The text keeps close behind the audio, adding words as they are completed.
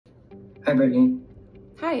Hi, Brittany.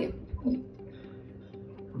 Hi.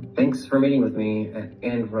 Thanks for meeting with me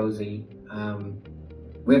and Rosie.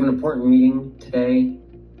 We have an important meeting today.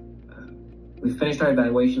 We finished our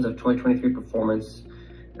evaluations of 2023 performance.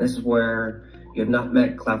 This is where you have not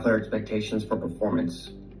met Cloudflare expectations for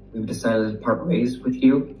performance. We've decided to part ways with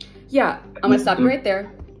you. Yeah, I'm gonna stop you right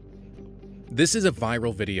there. This is a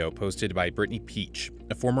viral video posted by Brittany Peach,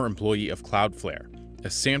 a former employee of Cloudflare, a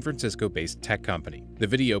San Francisco-based tech company. The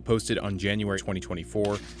video posted on January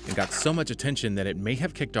 2024 and got so much attention that it may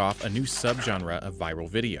have kicked off a new subgenre of viral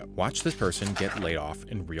video. Watch this person get laid off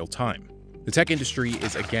in real time. The tech industry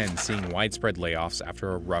is again seeing widespread layoffs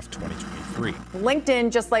after a rough 2023. LinkedIn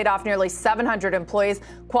just laid off nearly 700 employees.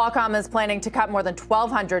 Qualcomm is planning to cut more than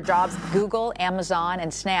 1,200 jobs. Google, Amazon,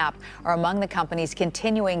 and Snap are among the companies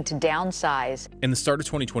continuing to downsize. And the start of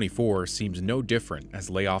 2024 seems no different as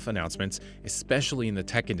layoff announcements, especially in the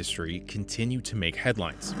tech industry, continue to make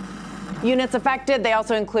headlines. Units affected, they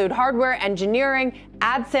also include hardware, engineering,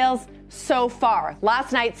 ad sales. So far,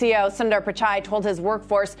 last night, CEO Sundar Pichai told his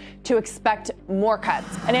workforce to expect more cuts.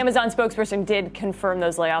 An Amazon spokesperson did confirm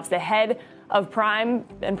those layoffs. The head of Prime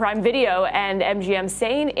and Prime Video and MGM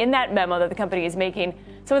saying in that memo that the company is making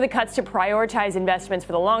some of the cuts to prioritize investments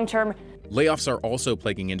for the long term. Layoffs are also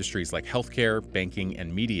plaguing industries like healthcare, banking,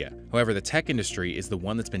 and media. However, the tech industry is the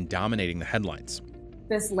one that's been dominating the headlines.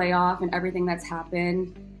 This layoff and everything that's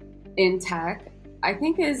happened in tech, I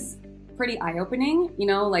think is pretty eye-opening. You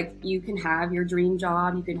know, like you can have your dream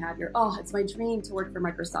job, you can have your, oh, it's my dream to work for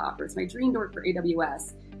Microsoft, or it's my dream to work for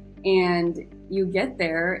AWS. And you get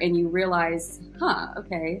there and you realize,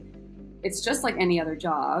 okay, it's just like any other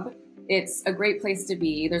job. It's a great place to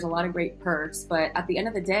be. There's a lot of great perks, but at the end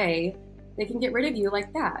of the day, they can get rid of you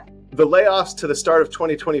like that. The layoffs to the start of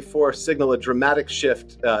 2024 signal a dramatic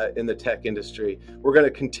shift in the tech industry. We're going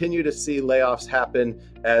to continue to see layoffs happen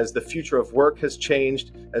as the future of work has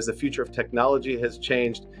changed, as the future of technology has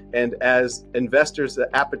changed, and as investors'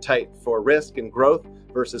 appetite for risk and growth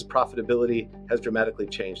versus profitability has dramatically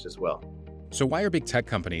changed as well. So why are big tech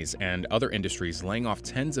companies and other industries laying off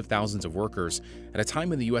tens of thousands of workers at a time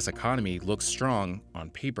when the U.S. economy looks strong on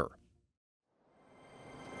paper?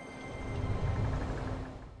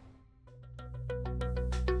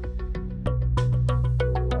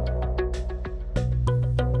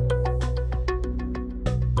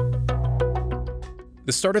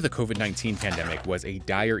 The start of the COVID-19 pandemic was a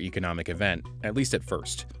dire economic event, at least at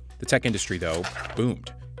first. The tech industry, though,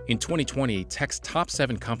 boomed. In 2020, tech's top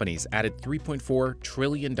 7 companies added $3.4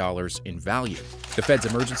 trillion in value. The Fed's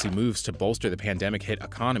emergency moves to bolster the pandemic-hit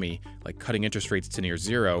economy, like cutting interest rates to near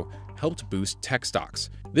zero, helped boost tech stocks.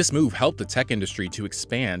 This move helped the tech industry to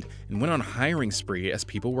expand and went on a hiring spree as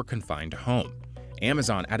people were confined to home.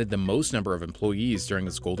 Amazon added the most number of employees during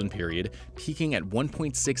this golden period, peaking at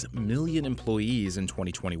 1.6 million employees in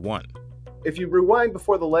 2021. If you rewind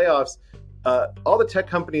before the layoffs, all the tech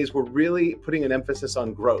companies were really putting an emphasis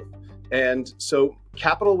on growth. And so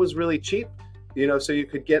capital was really cheap, so you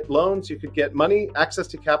could get loans, you could get money, access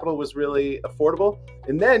to capital was really affordable.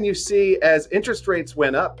 And then you see as interest rates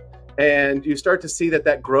went up, and you start to see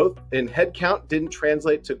that growth in headcount didn't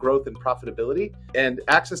translate to growth in profitability, and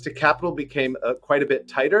access to capital became quite a bit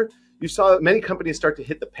tighter. You saw many companies start to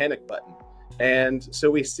hit the panic button. And so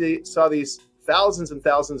we saw these thousands and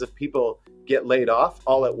thousands of people get laid off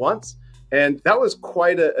all at once. And that was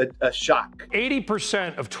quite a shock.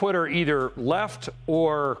 80% of Twitter either left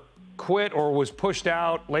or quit or was pushed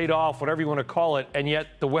out, laid off, whatever you want to call it, and yet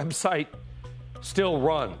the website still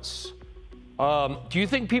runs. Do you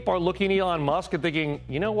think people are looking at Elon Musk and thinking,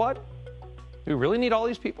 you know what? Do we really need all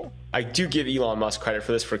these people? I do give Elon Musk credit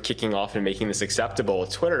for this, for kicking off and making this acceptable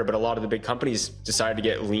with Twitter, but a lot of the big companies decided to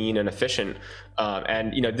get lean and efficient.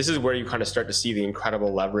 This is where you kind of start to see the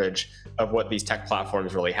incredible leverage of what these tech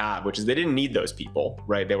platforms really have, which is they didn't need those people,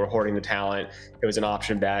 right? They were hoarding the talent. It was an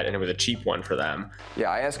option bet, and it was a cheap one for them.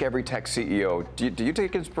 Yeah, I ask every tech CEO, do you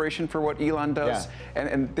take inspiration for what Elon does? Yeah.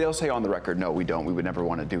 And they'll say on the record, no, we don't. We would never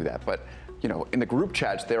want to do that. But in the group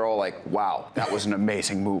chats, they're all like, wow, that was an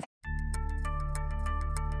amazing move.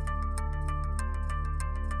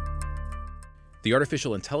 The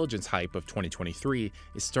artificial intelligence hype of 2023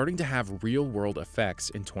 is starting to have real-world effects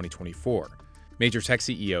in 2024. Major tech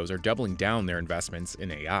CEOs are doubling down their investments in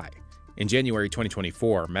AI. In January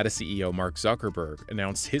 2024, Meta CEO Mark Zuckerberg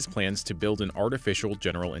announced his plans to build an artificial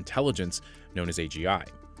general intelligence known as AGI.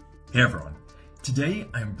 Hey everyone. Today,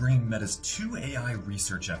 I'm bringing Meta's 2 AI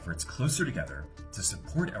research efforts closer together to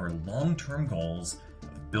support our long-term goals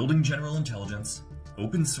of building general intelligence,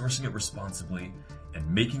 open sourcing it responsibly, and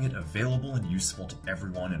making it available and useful to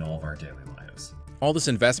everyone in all of our daily lives. All this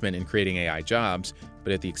investment in creating AI jobs,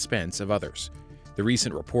 but at the expense of others. The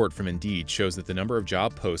recent report from Indeed shows that the number of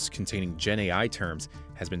job posts containing Gen AI terms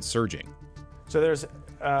has been surging. So there's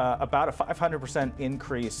about a 500%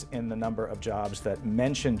 increase in the number of jobs that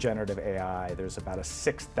mention generative AI. There's about a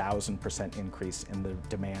 6,000% increase in the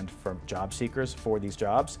demand from job seekers for these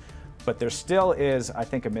jobs. But there still is, I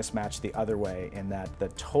think, a mismatch the other way in that the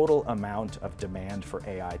total amount of demand for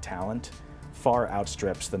AI talent far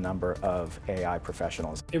outstrips the number of AI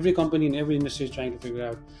professionals. Every company in every industry is trying to figure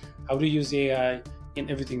out how to use AI in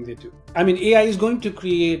everything they do. I mean, AI is going to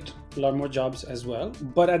create a lot more jobs as well,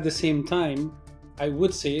 but at the same time, I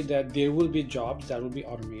would say that there will be jobs that will be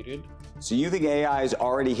automated. So you think AI has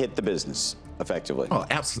already hit the business effectively? Oh,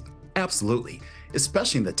 absolutely.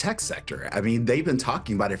 Especially in the tech sector. I mean, they've been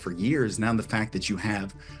talking about it for years now. The fact that you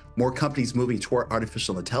have more companies moving toward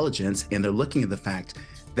artificial intelligence, and they're looking at the fact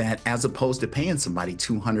that as opposed to paying somebody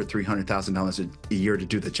 $200,000, $300,000 a year to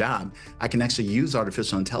do the job, I can actually use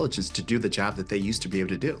artificial intelligence to do the job that they used to be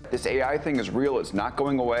able to do. This AI thing is real, it's not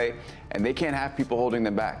going away, and they can't have people holding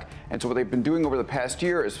them back. And so what they've been doing over the past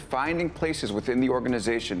year is finding places within the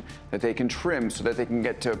organization that they can trim so that they can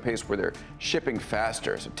get to a pace where they're shipping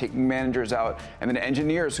faster. So taking managers out, and then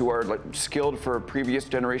engineers who are skilled for a previous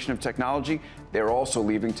generation of technology, they're also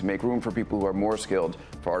leaving to make room for people who are more skilled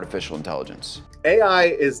for artificial intelligence. AI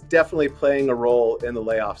is definitely playing a role in the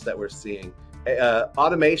layoffs that we're seeing.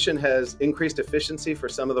 Automation has increased efficiency for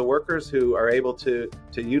some of the workers who are able to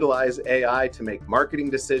utilize AI to make marketing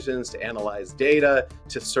decisions, to analyze data,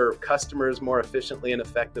 to serve customers more efficiently and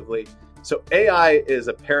effectively. So AI is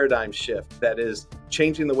a paradigm shift that is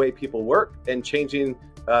changing the way people work and changing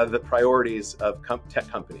the priorities of tech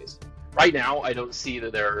companies. Right now, I don't see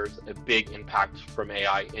that there's a big impact from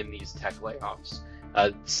AI in these tech layoffs.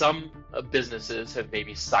 Some businesses have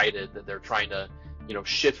maybe cited that they're trying to,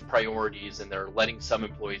 shift priorities, and they're letting some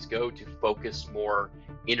employees go to focus more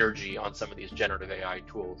energy on some of these generative AI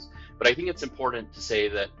tools. But I think it's important to say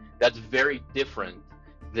that that's very different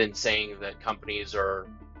than saying that companies are,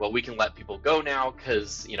 well, we can let people go now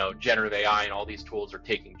because, generative AI and all these tools are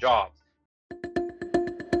taking jobs.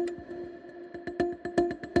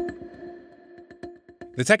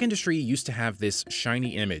 The tech industry used to have this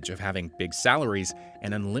shiny image of having big salaries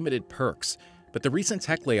and unlimited perks, but the recent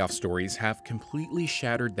tech layoff stories have completely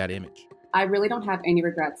shattered that image. I really don't have any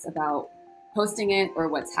regrets about posting it or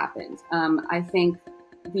what's happened. I think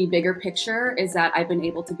the bigger picture is that I've been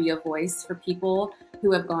able to be a voice for people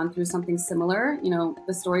who have gone through something similar.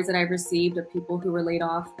 The stories that I've received of people who were laid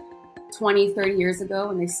off 20, 30 years ago,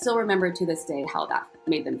 and they still remember to this day how that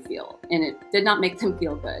made them feel. And it did not make them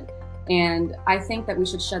feel good. And I think that we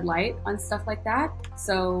should shed light on stuff like that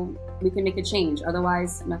so we can make a change.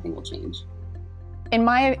 Otherwise, nothing will change. In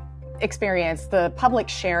my experience, the public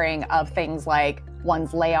sharing of things like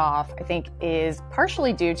one's layoff, I think, is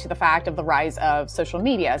partially due to the fact of the rise of social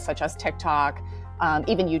media, such as TikTok,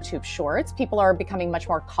 even YouTube Shorts. People are becoming much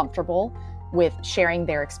more comfortable with sharing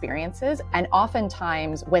their experiences. And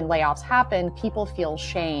oftentimes, when layoffs happen, people feel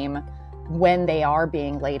shame when they are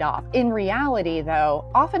being laid off. In reality, though,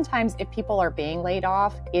 oftentimes if people are being laid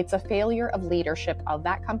off, it's a failure of leadership of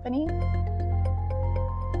that company.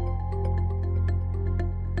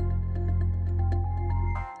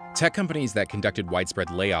 Tech companies that conducted widespread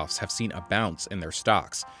layoffs have seen a bounce in their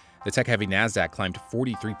stocks. The tech-heavy NASDAQ climbed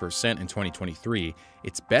 43% in 2023,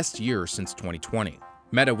 its best year since 2020.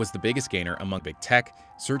 Meta was the biggest gainer among big tech,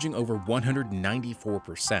 surging over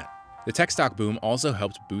 194%. The tech stock boom also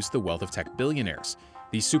helped boost the wealth of tech billionaires.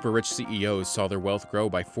 These super-rich CEOs saw their wealth grow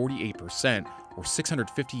by 48%, or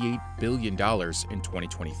 $658 billion in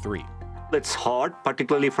 2023. It's hard,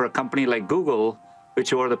 particularly for a company like Google,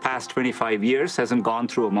 which over the past 25 years hasn't gone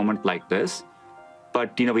through a moment like this.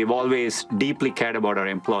 But, we've always deeply cared about our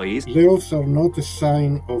employees. Layoffs are not a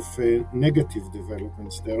sign of negative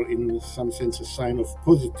developments. They are, in some sense, a sign of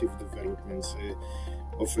positive developments,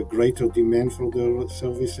 of a greater demand for their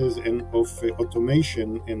services and of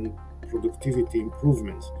automation and productivity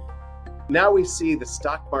improvements. Now we see the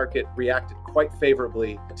stock market reacted quite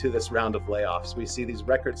favorably to this round of layoffs. We see these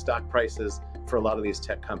record stock prices for a lot of these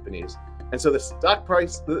tech companies. And so the stock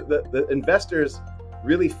price, the investors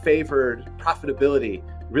really favored profitability,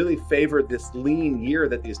 really favored this lean year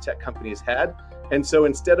that these tech companies had. And so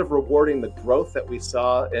instead of rewarding the growth that we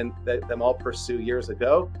saw and them all pursue years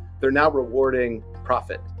ago, they're now rewarding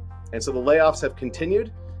profit. And so the layoffs have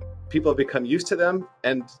continued. People have become used to them.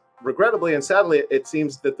 And regrettably and sadly, it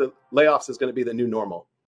seems that the layoffs is going to be the new normal.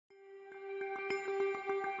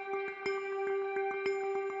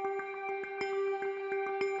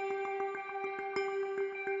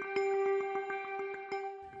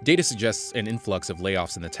 Data suggests an influx of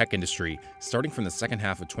layoffs in the tech industry starting from the second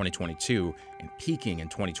half of 2022 and peaking in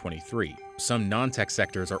 2023. Some non-tech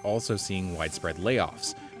sectors are also seeing widespread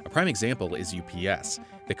layoffs. A prime example is UPS.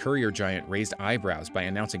 The courier giant raised eyebrows by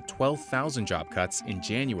announcing 12,000 job cuts in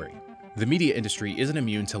January. The media industry isn't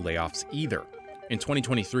immune to layoffs either. In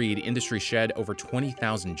 2023, the industry shed over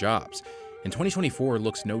 20,000 jobs. And 2024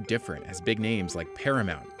 looks no different as big names like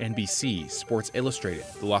Paramount, NBC, Sports Illustrated,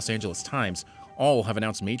 the Los Angeles Times all have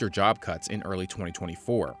announced major job cuts in early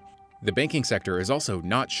 2024. The banking sector is also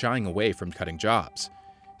not shying away from cutting jobs.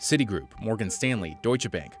 Citigroup, Morgan Stanley, Deutsche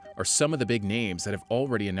Bank are some of the big names that have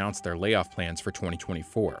already announced their layoff plans for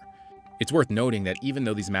 2024. It's worth noting that even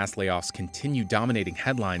though these mass layoffs continue dominating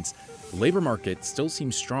headlines, the labor market still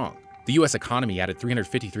seems strong. The U.S. economy added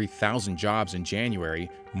 353,000 jobs in January,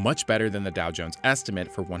 much better than the Dow Jones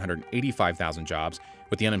estimate for 185,000 jobs,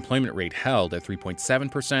 with the unemployment rate held at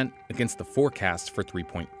 3.7% against the forecast for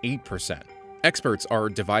 3.8%. Experts are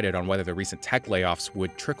divided on whether the recent tech layoffs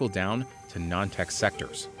would trickle down to non-tech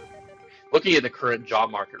sectors. Looking at the current job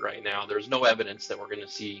market right now, there's no evidence that we're going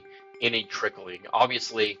to see any trickling.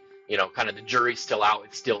 Obviously, kind of the jury's still out.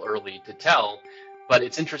 It's still early to tell. But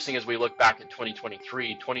it's interesting as we look back at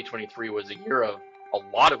 2023. 2023 was a year of a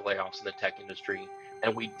lot of layoffs in the tech industry,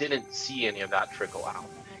 and we didn't see any of that trickle out.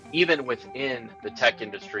 Even within the tech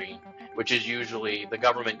industry, which is usually, the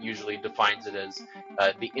government usually defines it as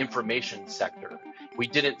the information sector, we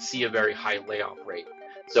didn't see a very high layoff rate.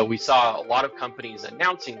 So we saw a lot of companies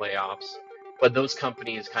announcing layoffs, but those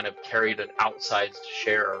companies kind of carried an outsized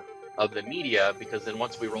share of the media, because then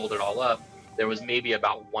once we rolled it all up, there was maybe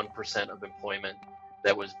about 1% of employment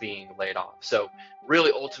that was being laid off. So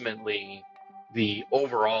really, ultimately, the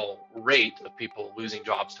overall rate of people losing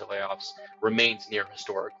jobs to layoffs remains near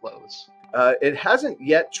historic lows. It hasn't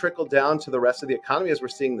yet trickled down to the rest of the economy, as we're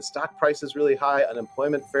seeing the stock prices really high,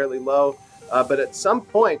 unemployment fairly low. But at some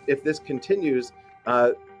point, if this continues,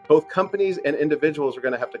 both companies and individuals are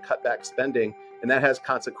going to have to cut back spending, and that has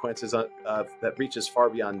consequences that reaches far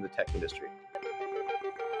beyond the tech industry.